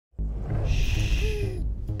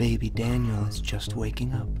baby Daniel is just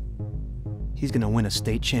waking up. He's gonna win a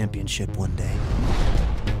state championship one day.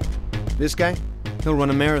 This guy, he'll run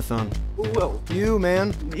a marathon. Whoa. You,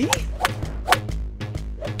 man. Me?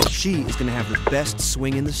 She is gonna have the best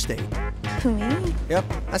swing in the state. Who, me? Yep,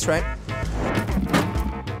 that's right.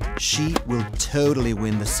 She will totally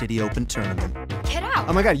win the City Open tournament. Get out!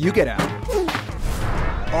 Oh my God, you get out.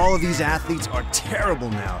 All of these athletes are terrible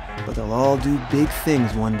now, but they'll all do big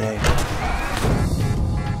things one day.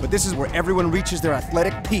 But this is where everyone reaches their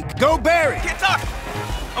athletic peak. Go, Barry! Can't talk!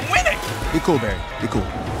 I'm winning! Be cool, Barry. Be cool.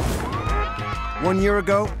 1 year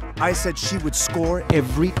ago, I said she would score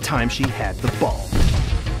every time she had the ball.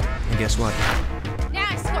 And guess what? Now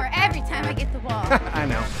I score every time I get the ball. I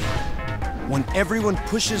know. When everyone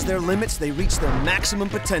pushes their limits, they reach their maximum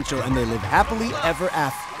potential and they live happily ever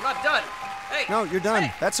after. I'm not done. Hey! No, you're done.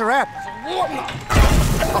 Hey. That's a wrap.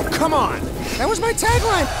 Oh, come on. That was my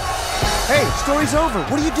tagline. Hey, story's over.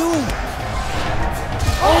 What are you doing?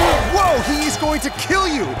 Oh, whoa, he is going to kill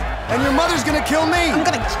you. And your mother's gonna kill me. I'm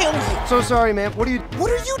gonna kill you! So sorry, man. What are you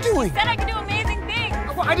doing? Said I could do amazing things.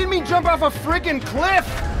 Well, I didn't mean jump off a friggin' cliff.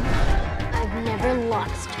 I've never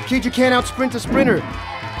lost. Kid, you can't out-sprint a sprinter.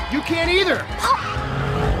 You can't either.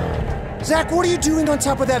 Zach, what are you doing on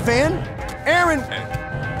top of that van? Aaron,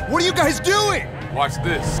 what are you guys doing? Watch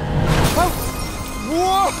this. Oh,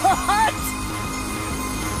 what?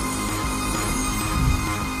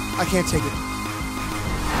 I can't take it.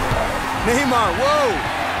 Neymar, whoa!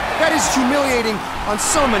 That is humiliating on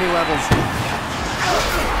so many levels.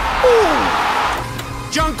 Ooh.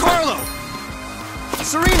 Giancarlo!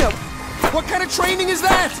 Serena, what kind of training is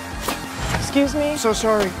that? Excuse me? So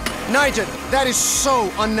sorry. Nigel, that is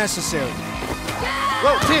so unnecessary.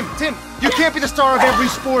 Whoa, Tim, you can't be the star of every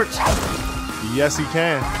sport. Yes, he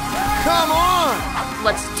can. Come on!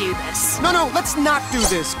 Let's do this. No, let's not do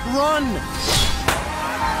this. Run!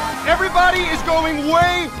 Everybody is going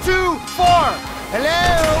way too far.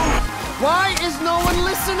 Hello? Why is no one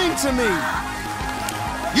listening to me?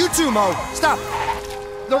 You too, Mo. Stop.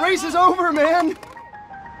 The race is over, man.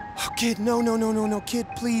 Oh, kid, no, kid,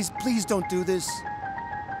 please don't do this.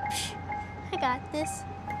 I got this.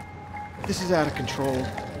 This is out of control.